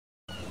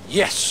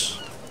Yes,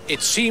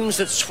 it seems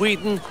that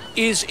Sweden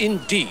is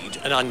indeed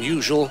an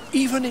unusual,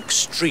 even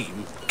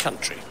extreme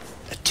country.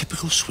 A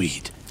typical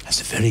Swede has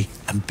a very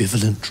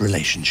ambivalent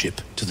relationship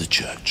to the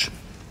church.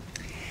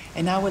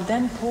 And I will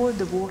then pour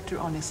the water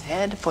on his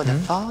head for the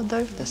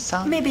Father, the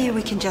Son... Maybe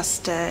we can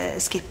just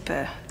skip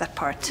that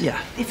part. Yeah.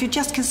 If you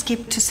just can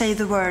skip to say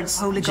the words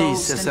Holy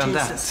Ghost Jesus and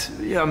and Jesus.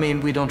 that. Yeah, I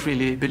mean, we don't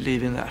really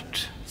believe in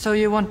that. So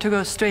you want to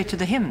go straight to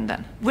the hymn,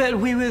 then? Well,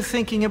 we were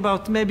thinking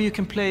about maybe you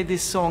can play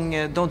this song,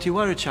 Don't You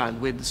Worry Child,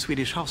 with the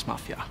Swedish House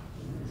Mafia.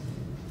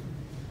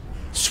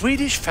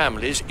 Swedish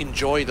families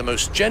enjoy the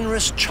most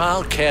generous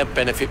childcare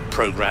benefit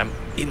program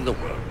in the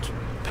world.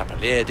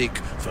 Pappaledig,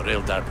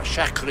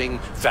 föräldraförsäkring,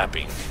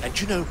 vabbing. And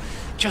you know,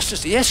 just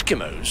as the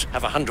Eskimos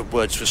have 100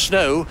 words for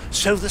snow,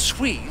 so the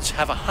Swedes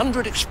have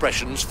 100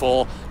 expressions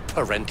for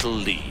parental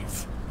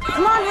leave.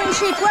 Marlin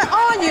sheep, where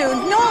are you?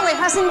 Norway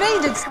has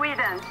invaded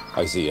Sweden.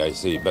 I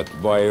see. But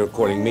why are you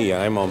calling me?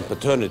 I'm on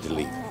paternity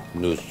leave.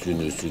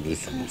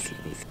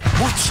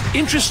 What's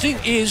interesting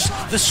is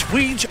the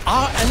Swedes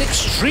are an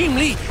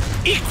extremely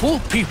equal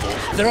people.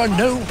 There are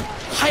no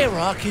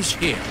hierarchies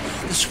here.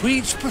 The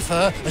Swedes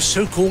prefer a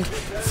so-called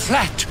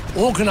flat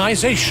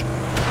organization.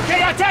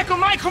 Okay, attack on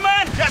my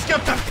command! Yes,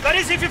 Captain. That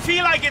is if you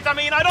feel like it. I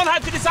mean, I don't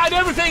have to decide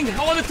everything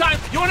all the time.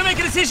 You want to make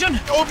a decision?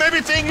 Oh, maybe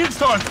it's Ingrid's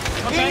turn.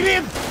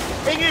 Okay.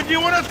 Ingrid, do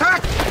you want to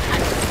attack?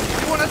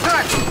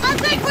 I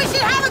think we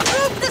should have a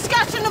group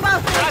discussion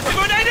about this. That's a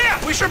good idea!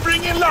 We should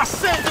bring in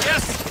Lasse.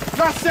 Yes.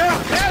 Lasse,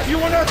 yes. You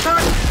want to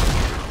attack?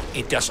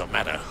 It doesn't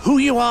matter who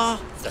you are,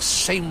 the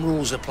same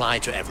rules apply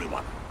to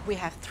everyone. We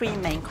have three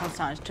main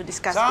concerns to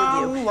discuss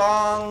with you.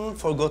 Someone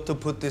forgot to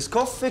put this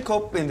coffee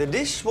cup in the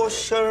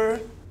dishwasher.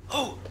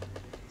 Oh,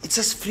 it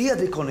says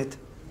Fredrik on it.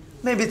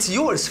 Maybe it's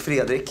yours,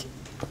 Fredrik.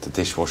 But the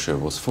dishwasher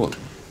was full.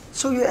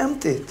 So you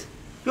empty it.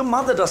 Your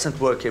mother doesn't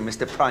work here,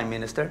 Mr. Prime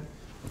Minister.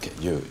 Okay,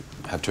 you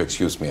have to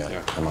excuse me.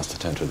 I must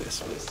attend to this.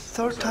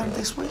 Third time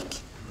this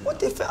week.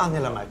 What if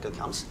Angela Merkel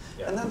comes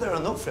and then there are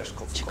no fresh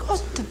coffee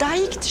cups?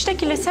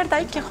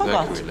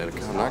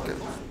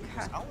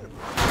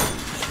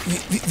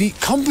 The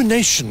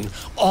combination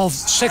of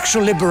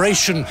sexual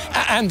liberation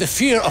and the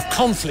fear of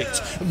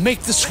conflict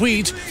make the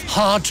Swedes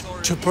hard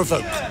to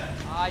provoke.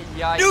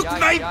 Look,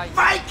 my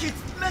bike is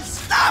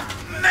messed up!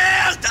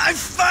 Merde! I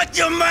fucked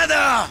your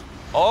mother!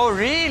 Oh,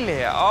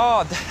 really?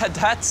 Oh,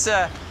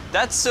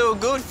 that's so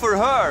good for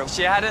her.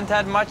 She hadn't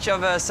had much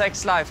of a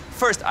sex life.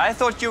 First, I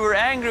thought you were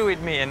angry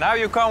with me, and now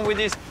you come with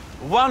this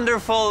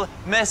wonderful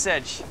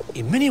message.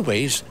 In many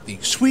ways, the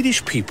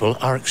Swedish people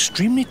are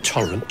extremely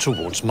tolerant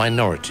towards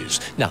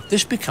minorities. Now,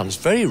 this becomes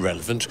very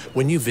relevant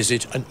when you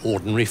visit an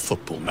ordinary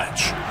football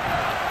match.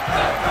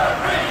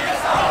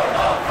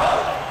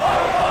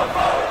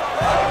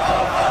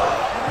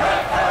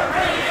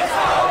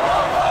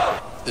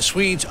 The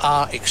Swedes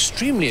are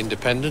extremely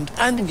independent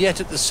and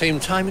yet at the same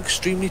time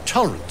extremely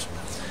tolerant.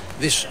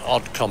 This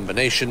odd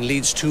combination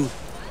leads to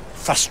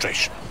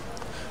frustration.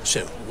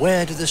 So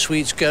where do the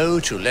Swedes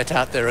go to let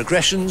out their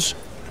aggressions?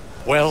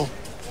 Well,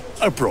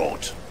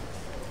 abroad.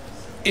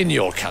 In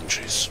your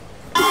countries.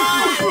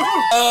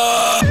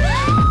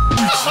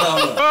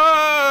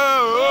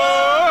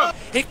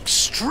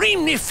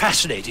 Extremely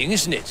fascinating,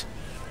 isn't it?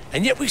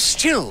 And yet we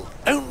still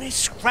only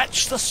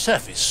scratch the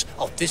surface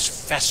of this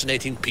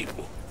fascinating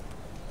people.